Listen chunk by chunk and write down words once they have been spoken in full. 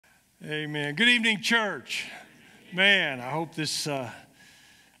Amen. Good evening, church. Man, I hope this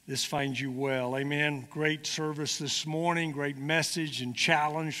finds you well. Amen. Great service this morning. Great message and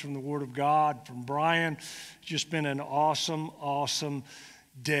challenge from the Word of God from Brian. Just been an awesome, awesome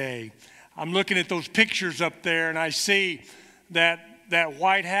day. I'm looking at those pictures up there, and I see that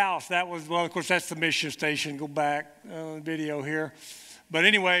White House. That was, well, of course, that's the mission station. Go back video here. But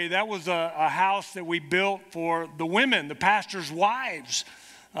anyway, that was a house that we built for the women, the pastors' wives,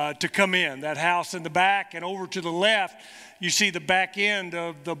 to come in. That house in the back, and over to the left, you see the back end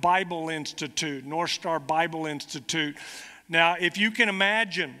of the Bible Institute, North Star Bible Institute. Now, if you can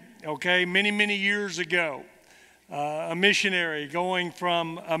imagine, okay, many, many years ago, a missionary going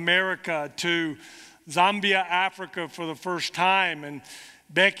from America to Zambia, Africa for the first time, and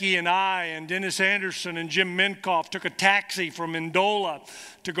Becky and I and Dennis Anderson and Jim Minkoff took a taxi from Ndola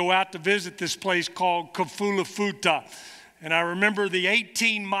to go out to visit this place called Kafulafuta. And I remember the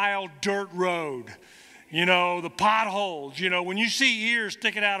 18-mile dirt road, you know, the potholes. You know, when you see ears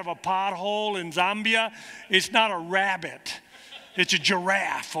sticking out of a pothole in Zambia, it's not a rabbit. It's a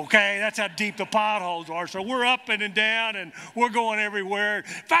giraffe, okay? That's how deep the potholes are. So we're up and down, and we're going everywhere.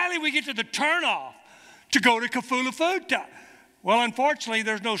 Finally, we get to the turnoff to go to Kafulafuta. Well, unfortunately,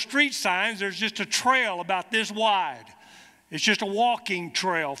 there's no street signs. There's just a trail about this wide. It's just a walking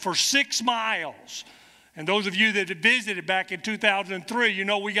trail for 6 miles. And those of you that had visited back in 2003, you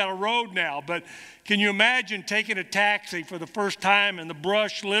know we got a road now. But can you imagine taking a taxi for the first time and the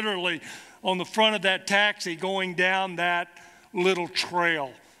brush literally on the front of that taxi going down that little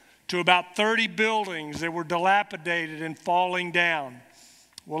trail to about 30 buildings that were dilapidated and falling down?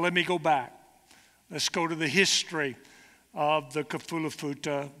 Well, let me go back. Let's go to the history of the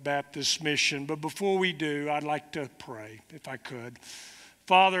Kafulafuta Baptist Mission. But before we do, I'd like to pray, if I could.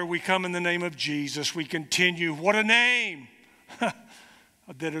 Father, we come in the name of Jesus. We continue. What a name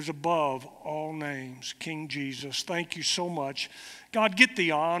that is above all names. King Jesus, thank you so much. God, get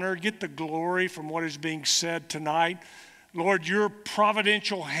the honor, get the glory from what is being said tonight. Lord, your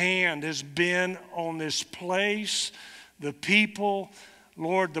providential hand has been on this place, the people,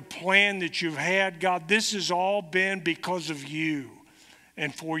 Lord, the plan that you've had. God, this has all been because of you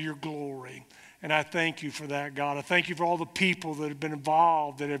and for your glory. And I thank you for that, God. I thank you for all the people that have been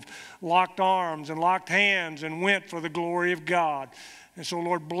involved, that have locked arms and locked hands and went for the glory of God. And so,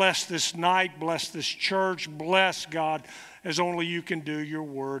 Lord, bless this night, bless this church, bless, God, as only you can do your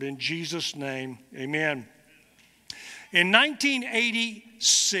word. In Jesus' name, amen. In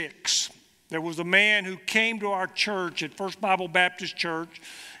 1986, there was a man who came to our church at First Bible Baptist Church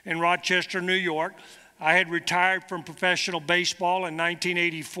in Rochester, New York. I had retired from professional baseball in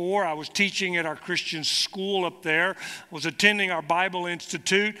 1984. I was teaching at our Christian school up there, was attending our Bible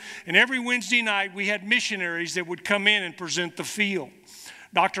Institute, and every Wednesday night we had missionaries that would come in and present the field.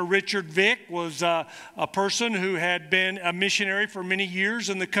 Dr. Richard Vick was a person who had been a missionary for many years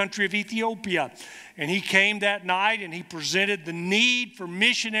in the country of Ethiopia. And he came that night and he presented the need for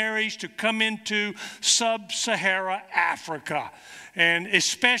missionaries to come into sub-Sahara Africa. And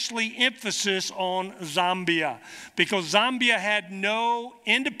especially emphasis on Zambia, because Zambia had no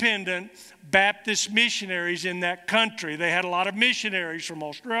independent Baptist missionaries in that country. They had a lot of missionaries from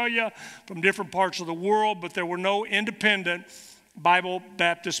Australia, from different parts of the world, but there were no independent Bible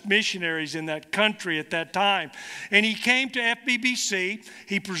Baptist missionaries in that country at that time. And he came to FBBC,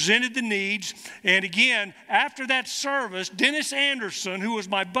 he presented the needs, and again, after that service, Dennis Anderson, who was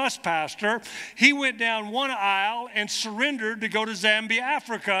my bus pastor, he went down one aisle and surrendered to go to Zambia,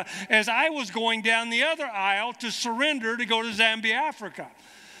 Africa, as I was going down the other aisle to surrender to go to Zambia, Africa.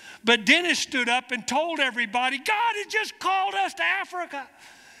 But Dennis stood up and told everybody, God had just called us to Africa.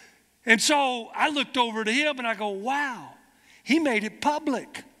 And so I looked over to him and I go, wow. He made it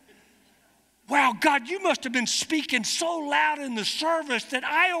public. Wow, God, you must have been speaking so loud in the service that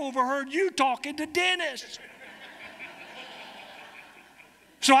I overheard you talking to Dennis.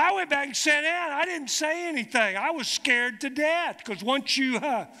 So I went back and sat down. I didn't say anything. I was scared to death because once you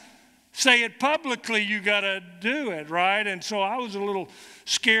say it publicly, you got to do it, right? And so I was a little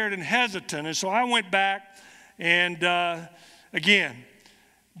scared and hesitant. And so I went back and again,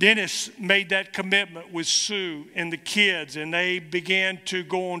 Dennis made that commitment with Sue and the kids, and they began to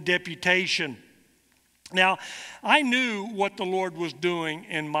go on deputation. Now, I knew what the Lord was doing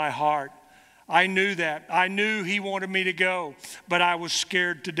in my heart. I knew that. I knew he wanted me to go, but I was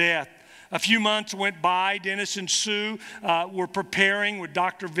scared to death. A few months went by. Dennis and Sue were preparing with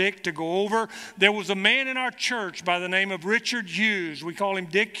Dr. Vic to go over. There was a man in our church by the name of Richard Hughes. We call him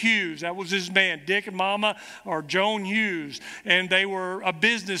Dick Hughes. That was his man. Dick and Mama are Joan Hughes. And they were a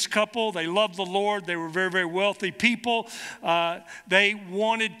business couple. They loved the Lord. They were very, very wealthy people. They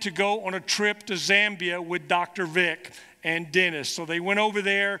wanted to go on a trip to Zambia with Dr. Vic and Dennis. So they went over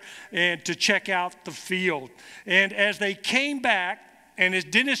there and to check out the field. And as they came back, and as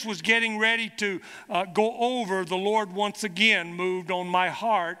Dennis was getting ready to go over, the Lord once again moved on my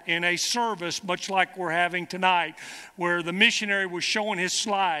heart in a service much like we're having tonight, where the missionary was showing his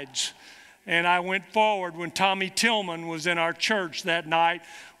slides. And I went forward when Tommy Tillman was in our church that night,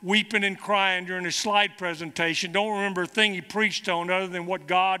 weeping and crying during his slide presentation. Don't remember a thing he preached on other than what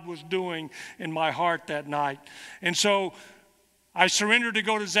God was doing in my heart that night. And so I surrendered to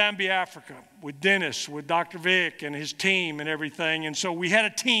go to Zambia, Africa with Dennis, with Dr. Vic and his team and everything. And so we had a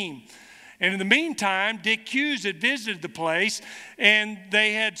team. And in the meantime, Dick Hughes had visited the place, and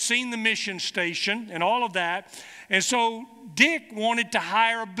they had seen the mission station and all of that. And so Dick wanted to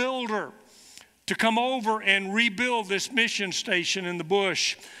hire a builder to come over and rebuild this mission station in the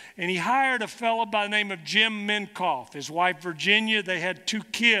bush. And he hired a fellow by the name of Jim Minkoff, his wife Virginia. They had 2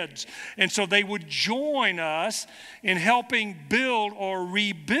 kids. And so they would join us in helping build or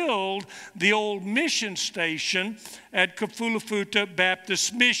rebuild the old mission station at Kafulafuta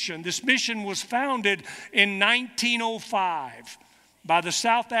Baptist Mission. This mission was founded in 1905 by the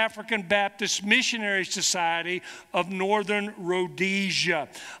South African Baptist Missionary Society of Northern Rhodesia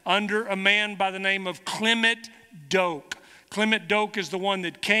under a man by the name of Clement Doak. Clement Doak is the one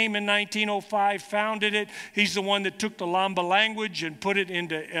that came in 1905, founded it. He's the one that took the Lamba language and put it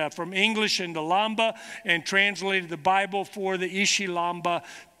into from English into Lamba and translated the Bible for the Ishilamba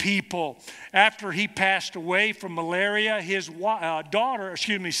people. After he passed away from malaria, his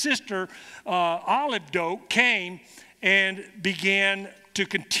sister, Olive Doak, came and began to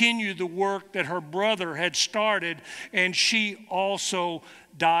continue the work that her brother had started, and she also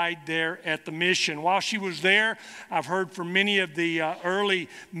died there at the mission. While she was there, I've heard from many of the early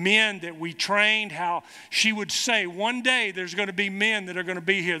men that we trained how she would say, one day there's going to be men that are going to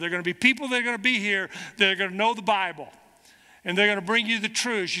be here. There are going to be people that are going to be here that are going to know the Bible. And they're going to bring you the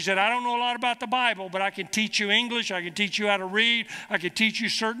truth. She said, I don't know a lot about the Bible, but I can teach you English. I can teach you how to read. I can teach you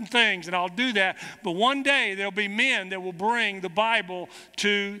certain things, and I'll do that. But one day there'll be men that will bring the Bible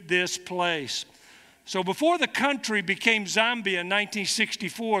to this place. So before the country became Zambia in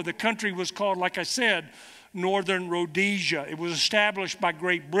 1964, the country was called, like I said, Northern Rhodesia. It was established by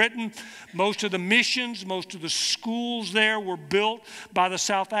Great Britain. Most of the missions, most of the schools there were built by the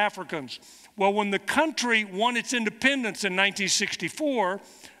South Africans. Well, when the country won its independence in 1964,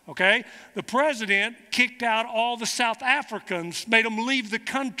 okay, the president kicked out all the South Africans, made them leave the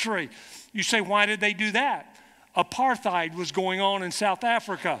country. You say, why did they do that? Apartheid was going on in South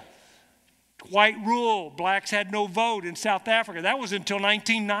Africa. White rule, blacks had no vote in South Africa. That was until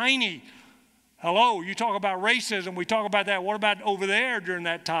 1990. Hello, you talk about racism, we talk about that. What about over there during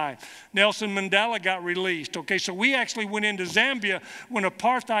that time? Nelson Mandela got released. Okay, so we actually went into Zambia when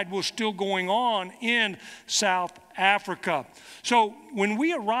apartheid was still going on in South Africa. So when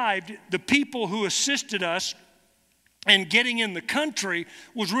we arrived, the people who assisted us in getting in the country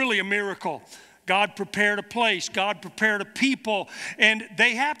was really a miracle. God prepared a place, God prepared a people, and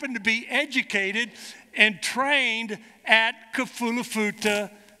they happened to be educated and trained at Kafulafuta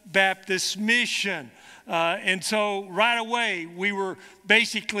Baptist Mission. And so right away, we were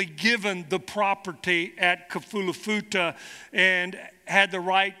basically given the property at Kafulafuta and had the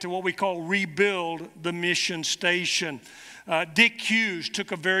right to what we call rebuild the mission station. Dick Hughes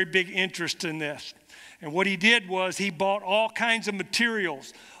took a very big interest in this. And what he did was he bought all kinds of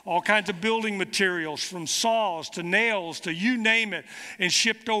materials, all kinds of building materials, from saws to nails to you name it, and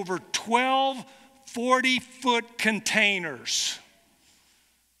shipped over 12 40-foot containers.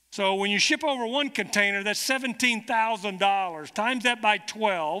 So when you ship over one container, that's $17,000. Times that by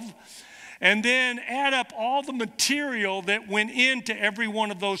 12. And then add up all the material that went into every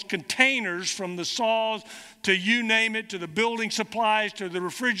one of those containers, from the saws to you name it, to the building supplies, to the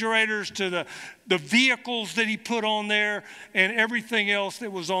refrigerators, to the vehicles that he put on there, and everything else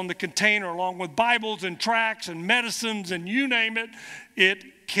that was on the container, along with Bibles and tracts and medicines and you name it,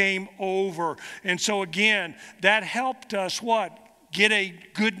 it came over. And so again, that helped us what? Get a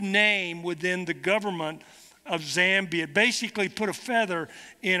good name within the government of Zambia. It basically put a feather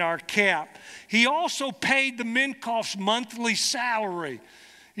in our cap. He also paid the Minkoff's monthly salary.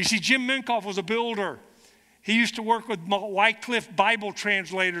 You see, Jim Minkoff was a builder. He used to work with Wycliffe Bible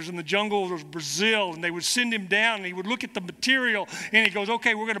translators in the jungles of Brazil, and they would send him down, and he would look at the material, and he goes,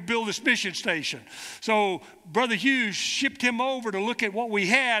 okay, we're going to build this mission station. So Brother Hughes shipped him over to look at what we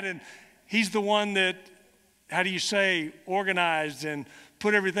had, and he's the one that, how do you say, organized and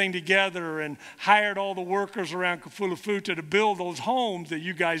put everything together and hired all the workers around Kafulafuta to build those homes that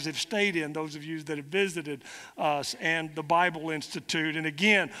you guys have stayed in, those of you that have visited us, and the Bible Institute. And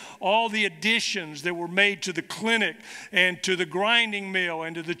again, all the additions that were made to the clinic and to the grinding mill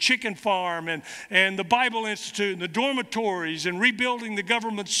and to the chicken farm and the Bible Institute and the dormitories and rebuilding the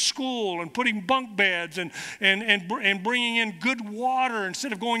government school and putting bunk beds and bringing in good water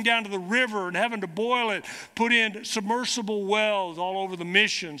instead of going down to the river and having to boil it, put in submersible wells all over the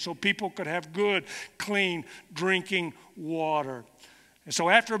mission so people could have good, clean drinking water. And so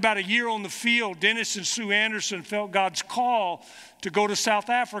after about a year on the field, Dennis and Sue Anderson felt God's call to go to South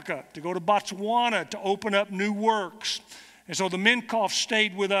Africa, to go to Botswana, to open up new works. And so the Minkoffs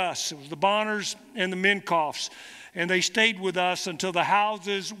stayed with us. It was the Bonners and the Minkoffs. And they stayed with us until the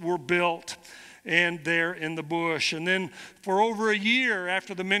houses were built and there in the bush. And then for over a year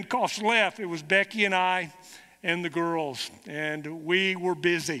after the Minkoffs left, it was Becky and I and the girls, and we were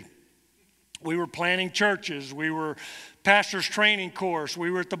busy. We were planning churches. We were pastor's training course. We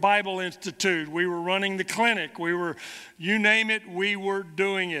were at the Bible Institute. We were running the clinic. We were, you name it, we were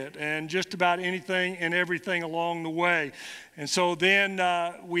doing it, and just about anything and everything along the way. And so then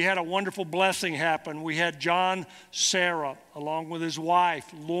we had a wonderful blessing happen. We had John Sarah, along with his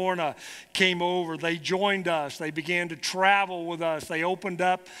wife, Lorna, came over. They joined us. They began to travel with us. They opened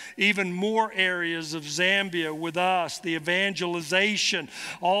up even more areas of Zambia with us. The evangelization,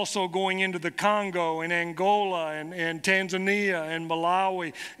 also going into the Congo and Angola and Tanzania and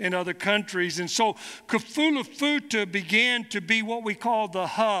Malawi and other countries. And so Kafulafuta began to be what we call the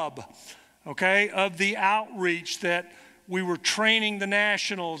hub, okay, of the outreach that we were training the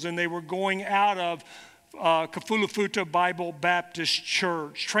nationals, and they were going out of Kafulafuta Bible Baptist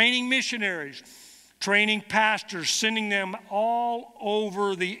Church, training missionaries, training pastors, sending them all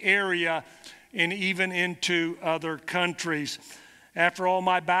over the area and even into other countries. After all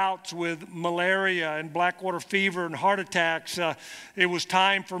my bouts with malaria and black water fever and heart attacks, it was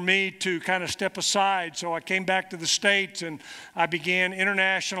time for me to kind of step aside. So I came back to the States and I began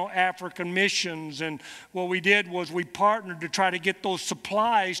International African Missions. And what we did was we partnered to try to get those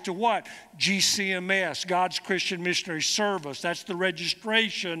supplies to what? GCMS, God's Christian Missionary Service. That's the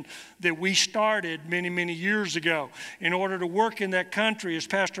registration that we started many, many years ago. In order to work in that country, as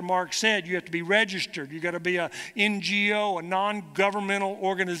Pastor Mark said, you have to be registered. You got to be a NGO, a non-governmental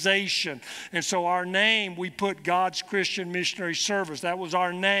organization. And so our name, we put God's Christian Missionary Service. That was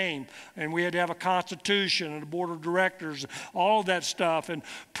our name. And we had to have a constitution and a board of directors, all of that stuff, and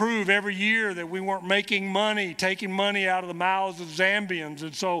prove every year that we weren't making money, taking money out of the mouths of Zambians.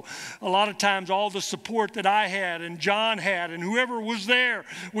 And so a lot of times all the support that I had and John had and whoever was there,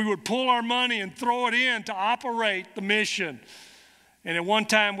 we would pull our money and throw it in to operate the mission. And at one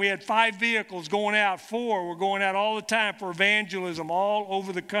time we had 5 vehicles going out, 4 were going out all the time for evangelism all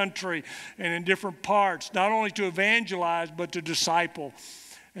over the country and in different parts, not only to evangelize but to disciple.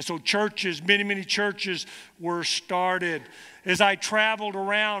 And so churches, many, many churches were started. As I traveled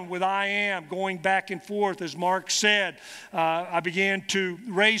around with I Am, going back and forth, as Mark said, I began to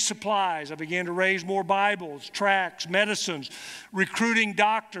raise supplies. I began to raise more Bibles, tracts, medicines, recruiting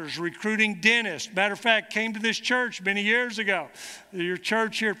doctors, recruiting dentists. Matter of fact, came to this church many years ago. Your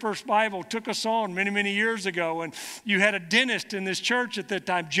church here, First Bible, took us on many, many years ago. And you had a dentist in this church at that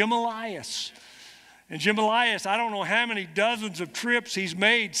time, Jim Elias. And Jim Elias, I don't know how many dozens of trips he's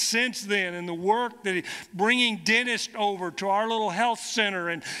made since then, and the work that bringing dentists over to our little health center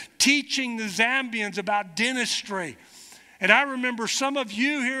and teaching the Zambians about dentistry. And I remember some of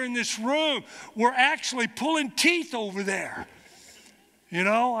you here in this room were actually pulling teeth over there. You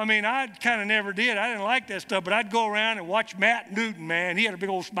know, I mean, I kind of never did. I didn't like that stuff, but I'd go around and watch Matt Newton, man. He had a big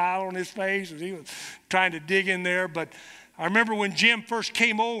old smile on his face as he was trying to dig in there, but I remember when Jim first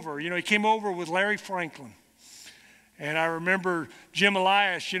came over, you know, he came over with Larry Franklin. And I remember Jim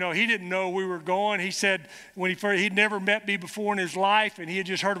Elias, you know, he didn't know we were going. He said when he'd never met me before in his life, and he had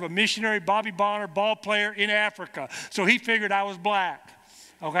just heard of a missionary, Bobby Bonner, ball player in Africa. So he figured I was black,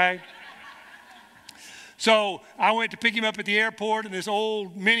 okay? So I went to pick him up at the airport in this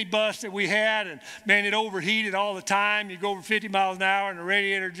old minibus that we had, and man, it overheated all the time. You go over 50 miles an hour and the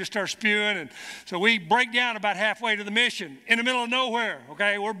radiator just starts spewing. And so we break down about halfway to the mission in the middle of nowhere,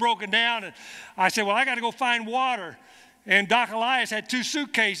 okay? We're broken down, and I said, well, I got to go find water. And Doc Elias had 2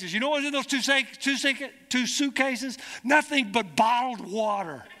 suitcases. You know what was in those two suitcases? Nothing but bottled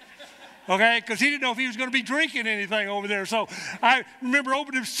water. okay, because he didn't know if he was going to be drinking anything over there. So I remember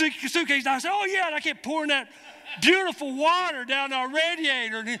opening the suitcase, and I said, oh, yeah, and I kept pouring that beautiful water down our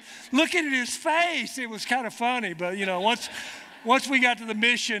radiator, and looking at his face. It was kind of funny, but, you know, once we got to the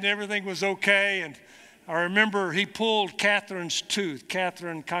mission, everything was okay. And I remember he pulled Catherine's tooth.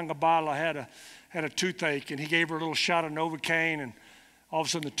 Catherine Kangabala had a toothache, and he gave her a little shot of Novocaine, and all of a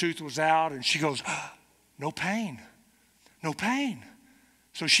sudden the tooth was out, and she goes, no pain, no pain.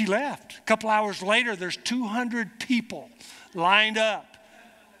 So she left. A couple hours later, there's 200 people lined up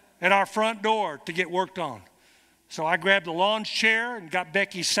at our front door to get worked on. So I grabbed a lawn chair and got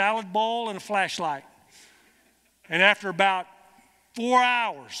Becky's salad bowl and a flashlight. And after about 4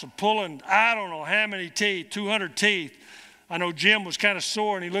 hours of pulling, I don't know how many teeth, 200 teeth, I know Jim was kind of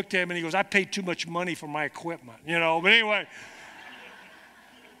sore, and he looked at me and he goes, I paid too much money for my equipment, you know. But anyway,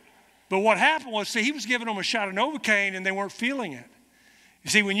 but what happened was, see, he was giving them a shot of Novocaine and they weren't feeling it. You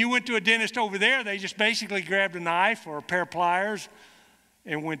see, when you went to a dentist over there, they just basically grabbed a knife or a pair of pliers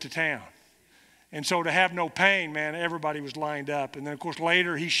and went to town. And so to have no pain, man, everybody was lined up. And then, of course,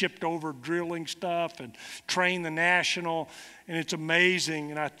 later he shipped over drilling stuff and trained the national. And it's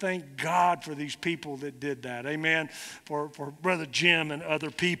amazing. And I thank God for these people that did that. Amen. For Brother Jim and other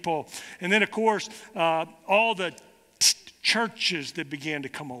people. And then, of course, all the churches that began to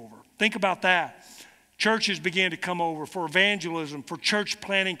come over. Think about that. Churches began to come over for evangelism, for church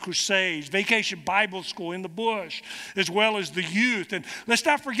planting crusades, vacation Bible school in the bush, as well as the youth. And let's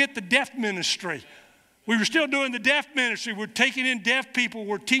not forget the deaf ministry. We were still doing the deaf ministry. We're taking in deaf people.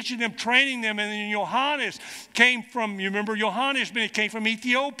 We're teaching them, training them. And then Johannes came from, you remember Johannes came from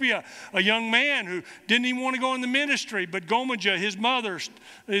Ethiopia, a young man who didn't even want to go in the ministry. But Gomaja, his mother,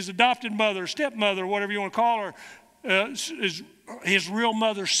 his adopted mother, stepmother, whatever you want to call her, his real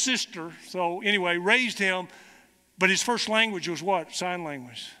mother's sister, so anyway, raised him, but his first language was what? Sign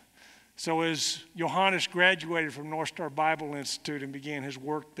language. So as Johannes graduated from North Star Bible Institute and began his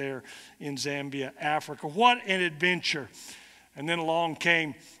work there in Zambia, Africa, what an adventure. And then along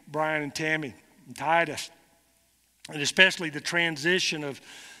came Brian and Tammy and Titus, and especially the transition of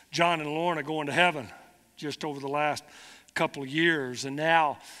John and Lorna going to heaven just over the last couple of years. And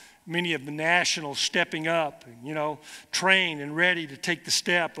now many of the nationals stepping up, you know, trained and ready to take the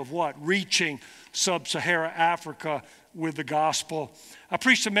step of what? Reaching sub-Saharan Africa with the gospel. I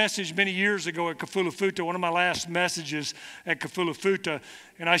preached a message many years ago at Kafulafuta, one of my last messages at Kafulafuta,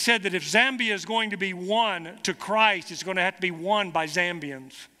 and I said that if Zambia is going to be won to Christ, it's going to have to be won by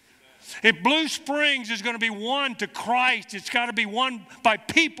Zambians. If Blue Springs is going to be won to Christ, it's got to be won by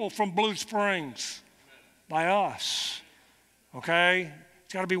people from Blue Springs, by us, okay?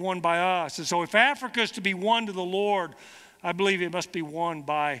 It's got to be won by us. And so if Africa is to be won to the Lord, I believe it must be won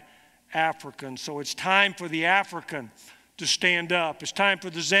by Africans. So it's time for the African to stand up. It's time for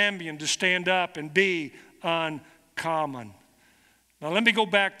the Zambian to stand up and be uncommon. Now let me go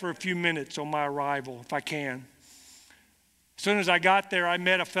back for a few minutes on my arrival, if I can. As soon as I got there, I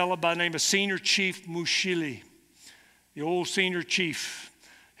met a fellow by the name of Senior Chief Mushili, the old senior chief.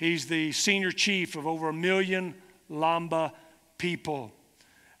 He's the senior chief of over 1 million Lamba people.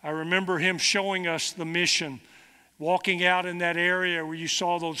 I remember him showing us the mission, walking out in that area where you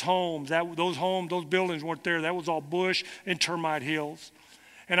saw those homes. Those buildings weren't there. That was all bush and termite hills.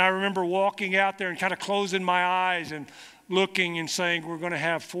 And I remember walking out there and kind of closing my eyes and looking and saying, we're going to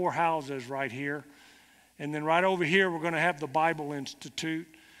have 4 houses right here. And then right over here, we're going to have the Bible Institute.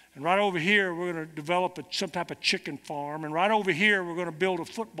 And right over here, we're going to develop some type of chicken farm. And right over here, we're going to build a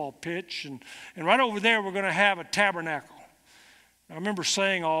football pitch. And right over there, we're going to have a tabernacle. I remember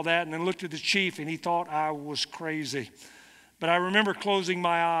saying all that and then looked at the chief and he thought I was crazy. But I remember closing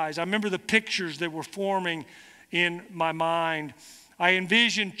my eyes. I remember the pictures that were forming in my mind. I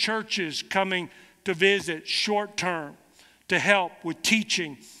envisioned churches coming to visit short term to help with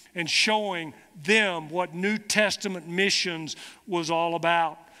teaching and showing them what New Testament missions was all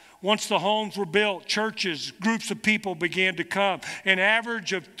about. Once the homes were built, churches, groups of people began to come. An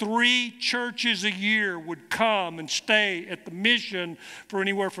average of 3 churches a year would come and stay at the mission for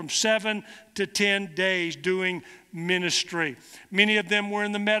anywhere from 7 to 10 days doing ministry. Many of them were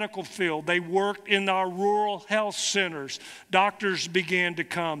in the medical field. They worked in our rural health centers. Doctors began to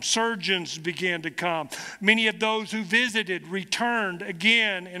come. Surgeons began to come. Many of those who visited returned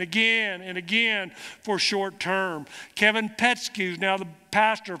again and again and again for short term. Kevin Petsky, who's now the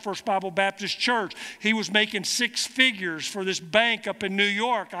pastor of First Bible Baptist Church, he was making 6 figures for this bank up in New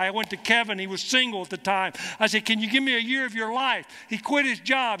York. I went to Kevin. He was single at the time. I said, can you give me a year of your life? He quit his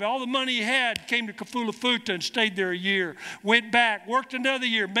job. All the money he had, dad came to Kafulafuta and stayed there a year. Went back, worked another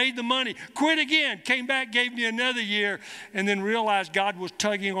year, made the money, quit again, came back, gave me another year, and then realized God was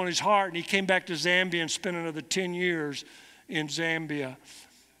tugging on his heart, and he came back to Zambia and spent another 10 years in Zambia.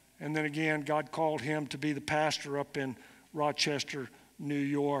 And then again, God called him to be the pastor up in Rochester, New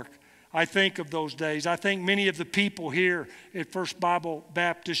York. I think of those days. I think many of the people here at First Bible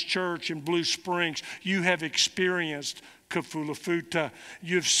Baptist Church in Blue Springs, you have experienced Kafulafuta.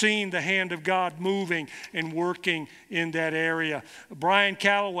 You've seen the hand of God moving and working in that area. Brian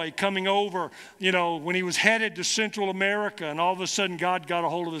Calloway coming over, when he was headed to Central America, and all of a sudden God got a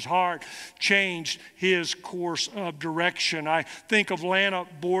hold of his heart, changed his course of direction. I think of Lana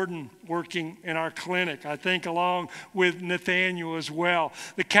Borden working in our clinic. I think along with Nathaniel as well.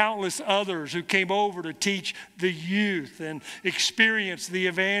 The countless others who came over to teach the youth and experience the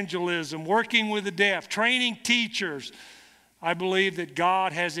evangelism, working with the deaf, training teachers. I believe that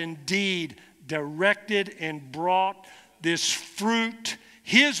God has indeed directed and brought this fruit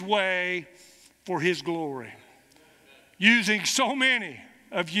his way for his glory. Using so many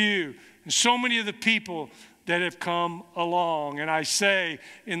of you and so many of the people that have come along. And I say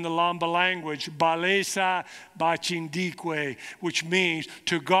in the Lamba language, Balesa Bachindikwe, which means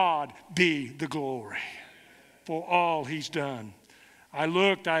to God be the glory for all he's done. I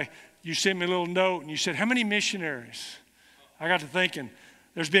looked, you sent me a little note and you said, how many missionaries? I got to thinking,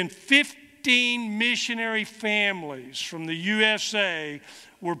 there's been 15 missionary families from the USA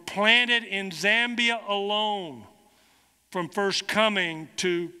were planted in Zambia alone from first coming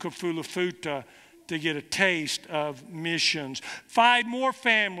to Kafulafuta to get a taste of missions. 5 more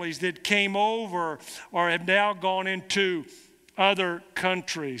families that came over or have now gone into other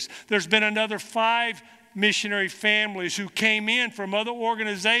countries. There's been another 5 missionary families who came in from other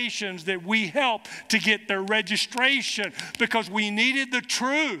organizations that we helped to get their registration because we needed the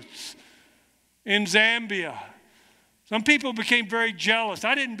truth in Zambia. Some people became very jealous.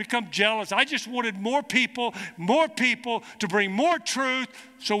 I didn't become jealous. I just wanted more people to bring more truth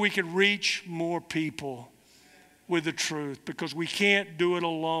so we could reach more people with the truth, because we can't do it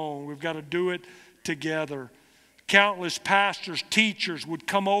alone. We've got to do it together. Countless pastors, teachers would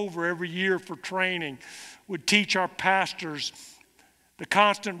come over every year for training, would teach our pastors the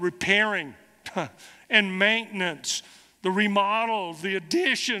constant repairing and maintenance, the remodels, the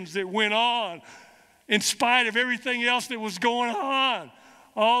additions that went on in spite of everything else that was going on.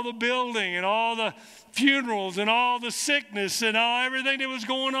 All the building and all the funerals and all the sickness and everything that was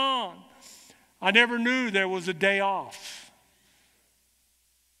going on. I never knew there was a day off.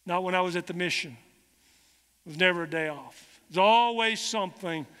 Not when I was at the mission. It was never a day off. There was always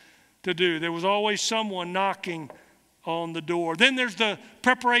something to do. There was always someone knocking on the door. Then there's the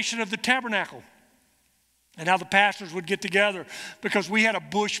preparation of the tabernacle and how the pastors would get together, because we had a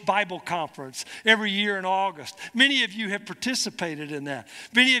Bush Bible Conference every year in August. Many of you have participated in that.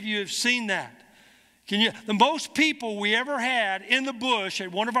 Many of you have seen that. The most people we ever had in the bush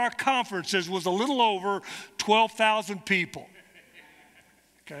at one of our conferences was a little over 12,000 people.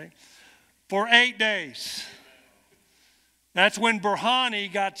 Okay? For 8 days. That's when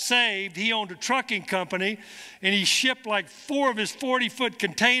Burhani got saved. He owned a trucking company, and he shipped like 4 of his 40-foot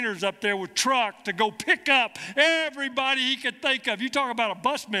containers up there with truck to go pick up everybody he could think of. You talk about a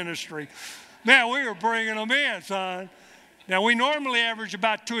bus ministry. Man, we were bringing them in, son. Now, we normally average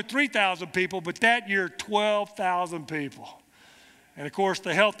about 2,000 or 3,000 people, but that year, 12,000 people. And, of course,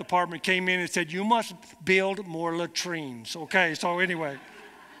 the health department came in and said, you must build more latrines. Okay, so anyway.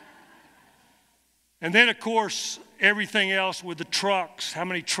 And then, of course, everything else with the trucks, how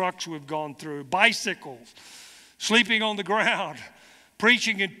many trucks we've gone through, bicycles, sleeping on the ground,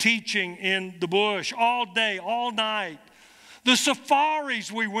 preaching and teaching in the bush all day, all night. The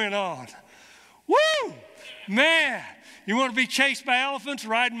safaris we went on. Woo! Man, you want to be chased by elephants?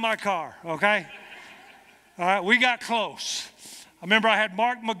 Ride in my car, okay? All right, we got close. I remember I had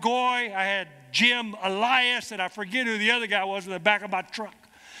Mark McGoy, I had Jim Elias, and I forget who the other guy was in the back of my truck.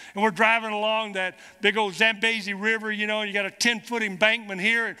 And we're driving along that big old Zambezi River, and you got a 10-foot embankment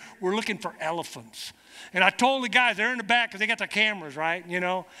here, and we're looking for elephants. And I told the guys, they're in the back because they got their cameras, right?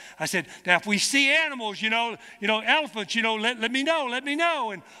 I said, now if we see animals, elephants, let me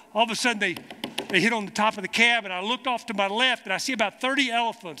know. And all of a sudden they hit on the top of the cab, and I looked off to my left, and I see about 30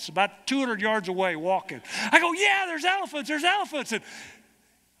 elephants about 200 yards away walking. I go, yeah, there's elephants. And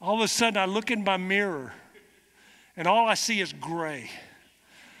all of a sudden I look in my mirror, and all I see is gray.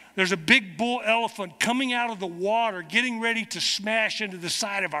 There's a big bull elephant coming out of the water, getting ready to smash into the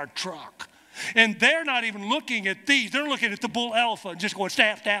side of our truck. And they're not even looking at these. They're looking at the bull elephant, just going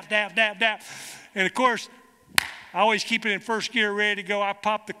stab, stab, stab, stab, stab. And, of course, I always keep it in first gear, ready to go. I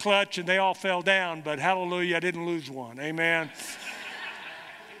popped the clutch, and they all fell down, but hallelujah, I didn't lose one. Amen.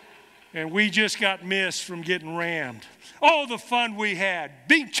 And we just got missed from getting rammed. Oh, the fun we had.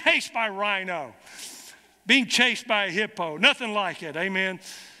 Being chased by a rhino. Being chased by a hippo. Nothing like it. Amen.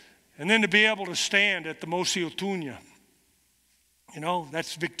 And then to be able to stand at the Mosi-oa-Tunya. You know,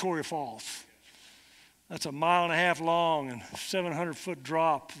 that's Victoria Falls. That's a 1.5 miles long and 700-foot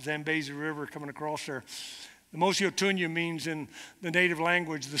drop, Zambezi River coming across there. The Mosi-oa-Tunya means in the native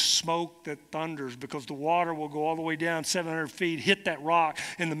language, the smoke that thunders, because the water will go all the way down 700 feet, hit that rock,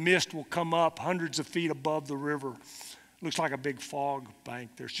 and the mist will come up hundreds of feet above the river. It looks like a big fog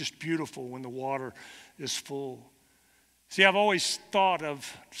bank there. It's just beautiful when the water is full. See, I've always thought of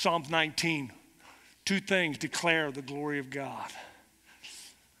Psalms 19. 2 things declare the glory of God.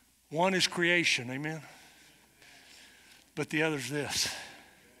 One is creation, amen? But the other is this,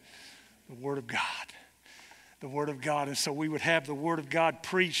 the Word of God. The Word of God. And so we would have the Word of God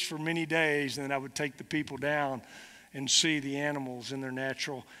preached for many days, and then I would take the people down and see the animals in their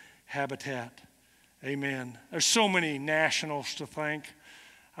natural habitat. Amen. There's so many nationals to thank.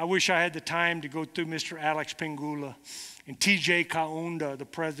 I wish I had the time to go through Mr. Alex Pengula and T.J. Kaunda, the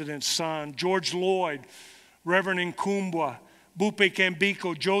president's son, George Lloyd, Reverend Nkumbwa, Bupe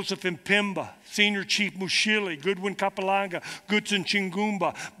Kambiko, Joseph Mpimba, Senior Chief Mushili, Goodwin Kapalanga, Goodson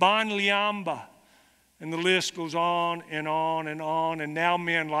Chingumba, Bon Liamba, and the list goes on and on and on. And now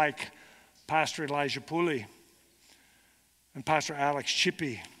men like Pastor Elijah Pulley and Pastor Alex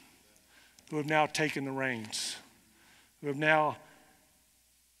Chippy, who have now taken the reins, who have now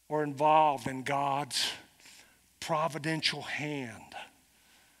are involved in God's providential hand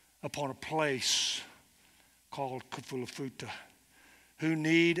upon a place called Kafulafuta, who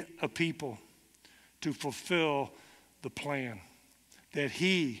need a people to fulfill the plan that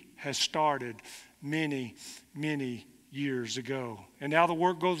He has started many, many years ago. And now the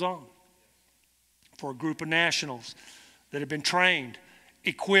work goes on for a group of nationals that have been trained,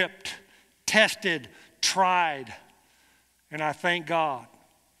 equipped, tested, tried. And I thank God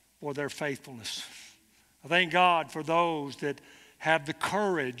for their faithfulness. I thank God for those that have the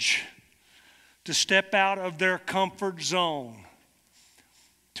courage to step out of their comfort zone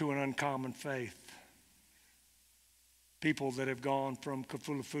to an uncommon faith. People that have gone from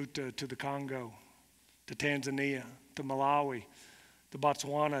Kafulafuta to the Congo, to Tanzania, to Malawi, to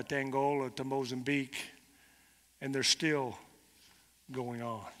Botswana, to Angola, to Mozambique, and they're still going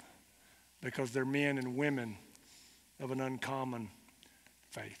on because they're men and women of an uncommon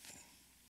faith.